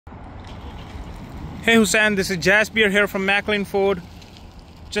Hey Hussein, this is Jasper here from McLean Ford.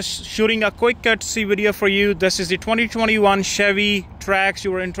 Just shooting a quick courtesy video for you. This is the 2021 Chevy TRax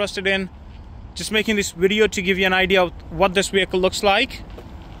you were interested in. Just making this video to give you an idea of what this vehicle looks like.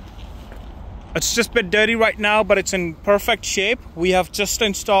 It's just a bit dirty right now, but it's in perfect shape. We have just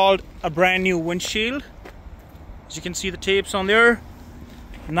installed a brand new windshield. As you can see, the tapes on there.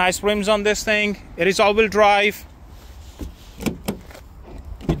 Nice rims on this thing. It is all-wheel drive.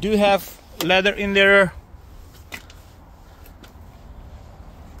 You do have leather in there.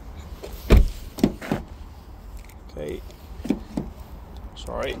 Okay,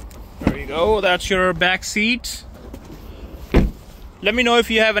 sorry, there you go. That's your back seat. Let me know if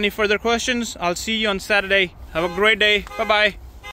you have any further questions. I'll see you on Saturday. Have a great day. Bye bye.